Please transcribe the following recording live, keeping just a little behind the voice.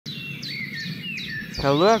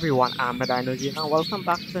Hello everyone, I'm the Dino Gene and welcome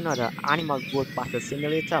back to another Animal Growth Battle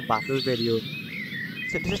Simulator battle video.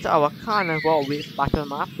 So this is our carnivore wave battle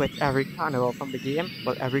map with every carnivore from the game,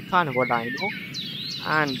 well every carnivore dino.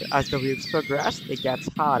 And as the waves progress, it gets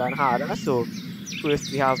harder and harder. So first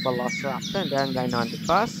we have Velociraptor, then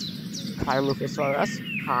Deinonychus, Dilophosaurus,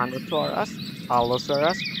 Carnotaurus,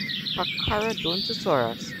 Allosaurus,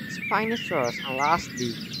 Carcharodontosaurus, Spinosaurus, and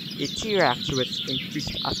lastly, a T-Rex with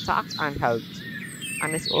increased attack and health.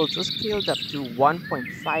 And it's also scaled up to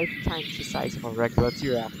 1.5 times the size of a regular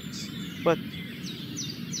T-Rex. But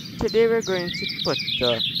today we're going to put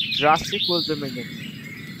the Jurassic World Dominion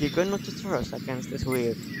Giganotosaurus against this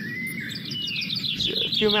wave. So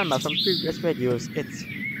if you remember from previous videos, it's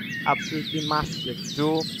absolutely massive,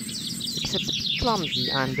 though it's a bit clumsy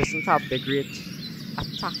and doesn't have the great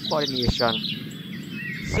attack coordination.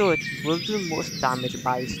 So it will do most damage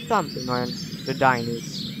by stomping on the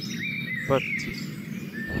dinos. But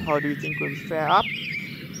how do you think we'll fare up?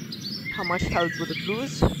 How much health would it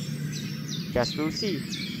lose? Guess we'll see.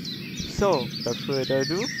 So, without further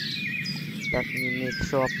ado, let me make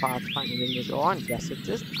sure pathfinding is on. Yes it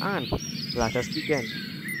is, and let us begin.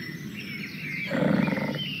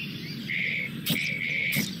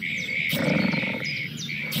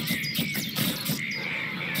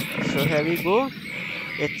 So here we go.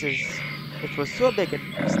 It was so big it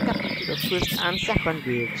stepped into the first and second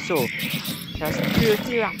wave. So there's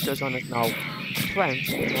 30 raptors on it now, 20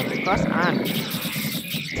 Deinonychus and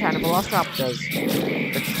 10 Velociraptors.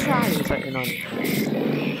 The trials are in on it.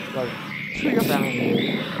 Well, 3 of them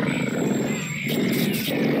anyway.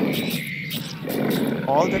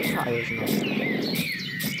 All the trials now.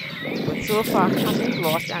 But so far hasn't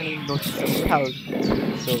lost any noticeable health,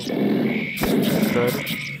 so good.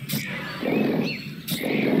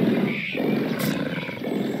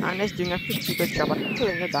 And it's doing a pretty good job at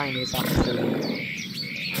killing the dinos actually,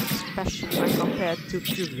 especially when compared to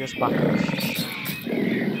previous battles.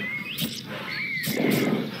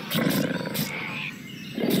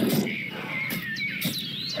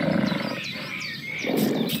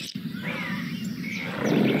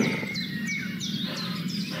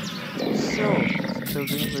 So, still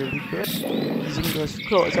doing really good, using those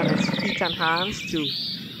claws on its feet and hands to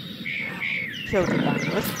kill the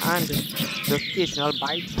dinos, and the occasional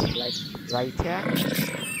bite, like right here.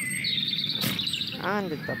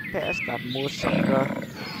 And it appears that most of the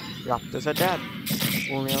raptors are dead.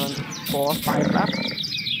 Only around 4 or 5 left.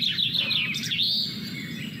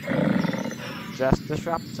 Just this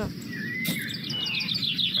raptor.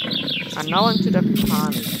 And now onto the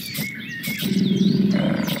Carnivores.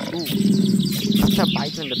 Ooh, that's a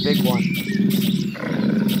bite on the big one.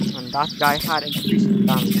 And that guy had increased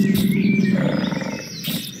damage.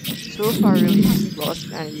 So far really hasn't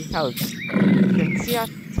lost any health. You can see a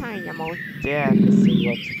tiny amount there missing,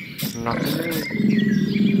 but nothing really.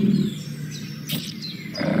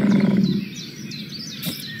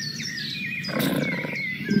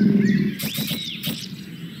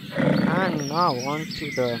 And now on to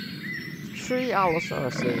the 3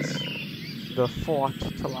 Allosauruses, the 4th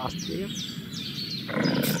to last wave.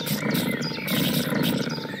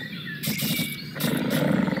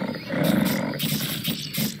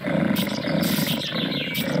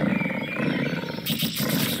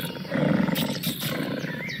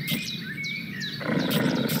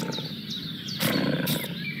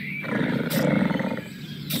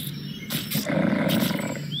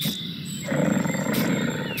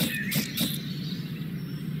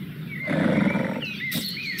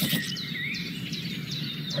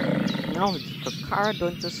 Now the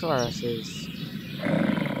Carnivore is,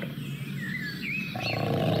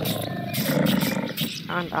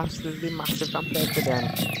 and absolutely massive compared to them,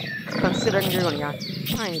 considering they're only a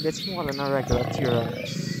tiny bit smaller than a regular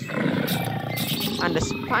T-Rex. And the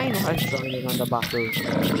Spino has joined in on the battle.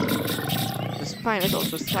 The Spino is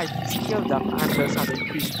also slightly scaled up and does have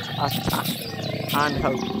increased attack and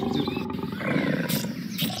health too.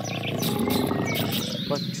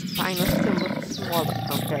 But Spino still looks smaller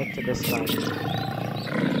compared to this one.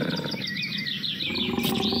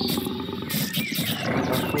 And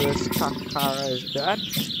the first Carchara is dead.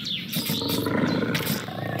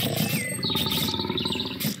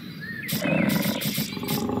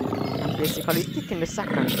 And basically taking the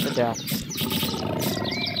second to death.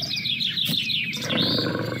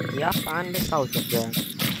 Yep, and it's out of there.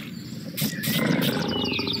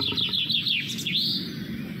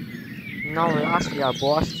 Now lastly our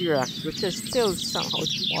boss T-Rex, which is still somehow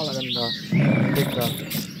smaller than the big guy.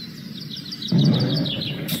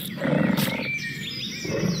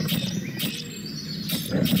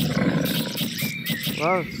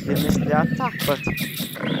 Well, they missed the attack, but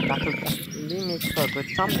that will definitely make for a good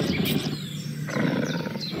thumbnail.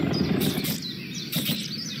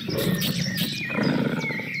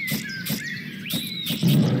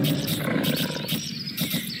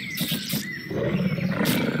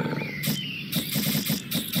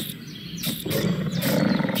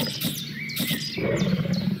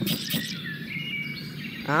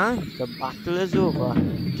 And the battle is over.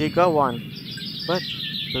 Giga won. But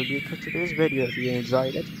that'll be it for today's video. If you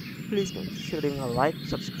enjoyed it, please consider leaving a like,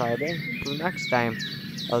 subscribing. Until next time,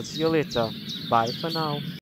 I'll see you later. Bye for now.